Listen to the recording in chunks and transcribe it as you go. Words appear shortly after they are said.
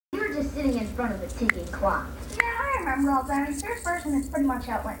were just sitting in front of a ticking clock. Yeah, I remember all that. In first person, it's pretty much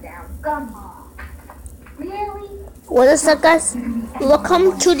how it went down. Come on. Really? What is up, guys?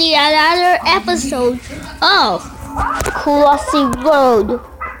 Welcome to the another episode of Crossy Road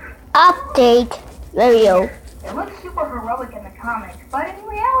update video. It looks super heroic in the comics, but in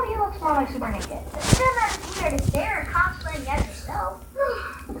reality, it looks more like super naked. It's still not as weird as they're cosplaying as yourself.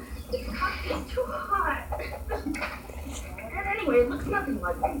 It's too hot. And anyway, it looks nothing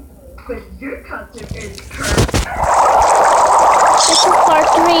like me. But your costume is cursed. This is part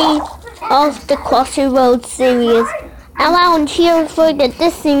 3 of the Crossy Road series. I'm out here for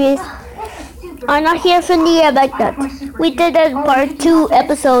this series. I'm not here for the like that. We did a part 2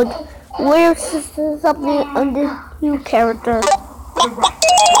 episode where something on this new character.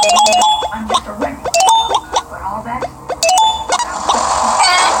 I'm just a wreck. But all that.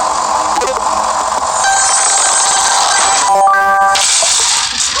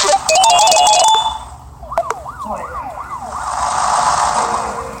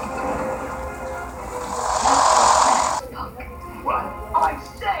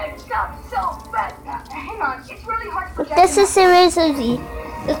 This is series easy.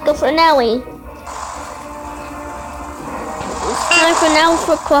 Let's go for finale. It's time for now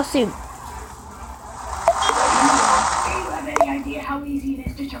for Crossy. Do you have any idea how easy it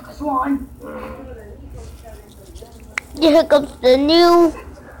is to choke a swan? Here comes the new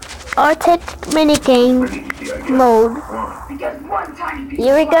Arctic minigame mode.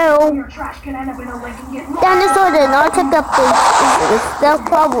 Here we go. Dinosaur and Arctic update is the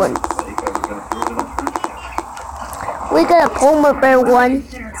problem. We got a polar bear one. My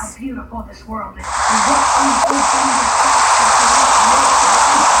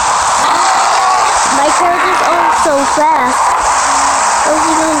characters are so fast. As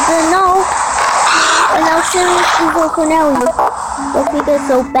you don't know, and now series is over now. But we get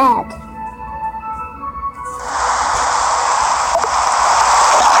so bad.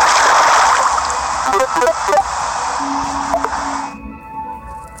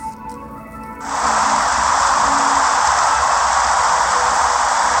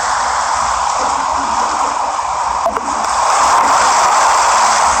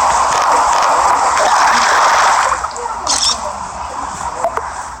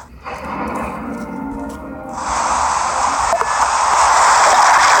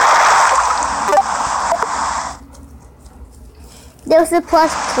 There's a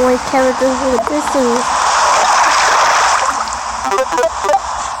plus toy character with this series.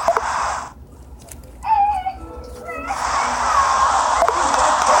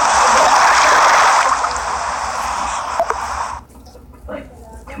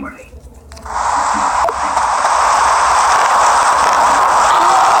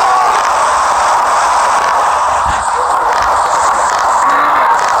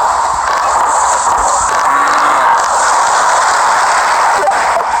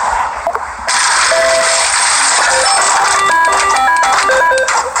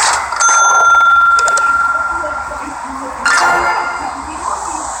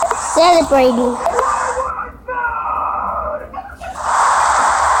 Celebrating.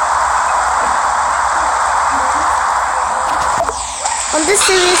 On this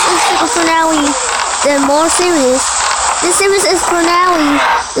series is the finale. The more series. This series is finale.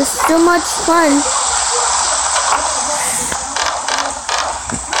 It's so much fun.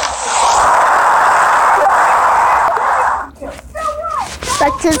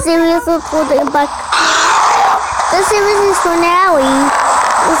 Back to the series of back. The series is finale.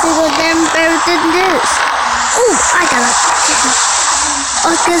 Let's go damn better than this. Oh, I got it.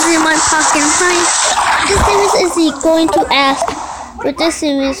 Oh, this in my pocket. Fine. This series is he going to ask for this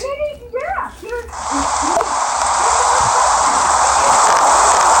series.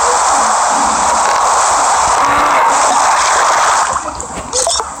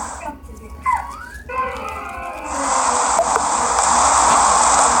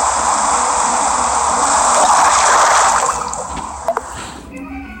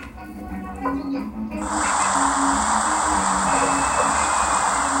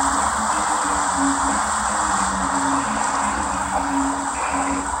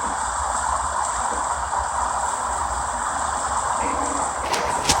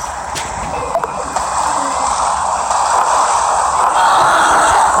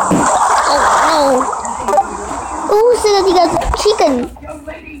 Chicken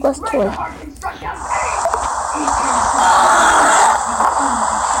was toy.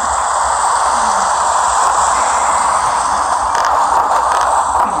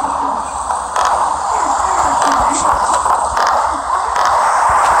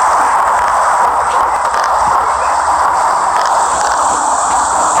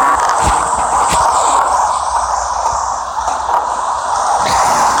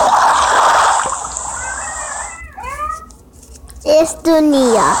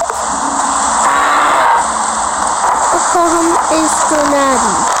 dunia. Paham is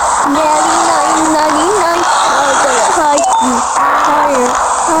dunari. Nari, nari, nari, nari. Higher,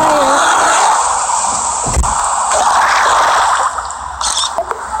 higher.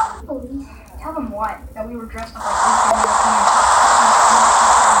 Police. Tell them what? That we were dressed up like Eastern Europeans.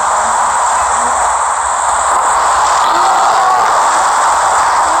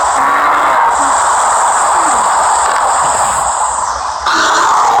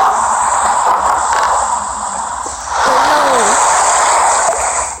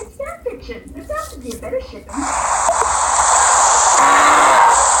 It's fan fiction. There's bound to be a better shipping.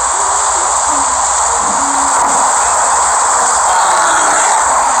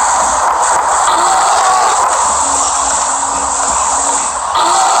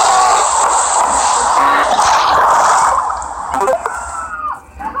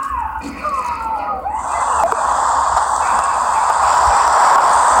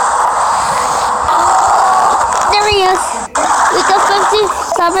 There he is. We got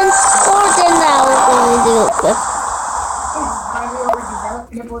 57 scores and now we're going to do this. Are we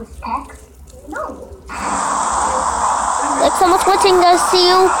overdeveloped nibbles pecs? No. Thanks so much for watching guys. See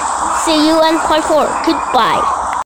you in part 4. Goodbye.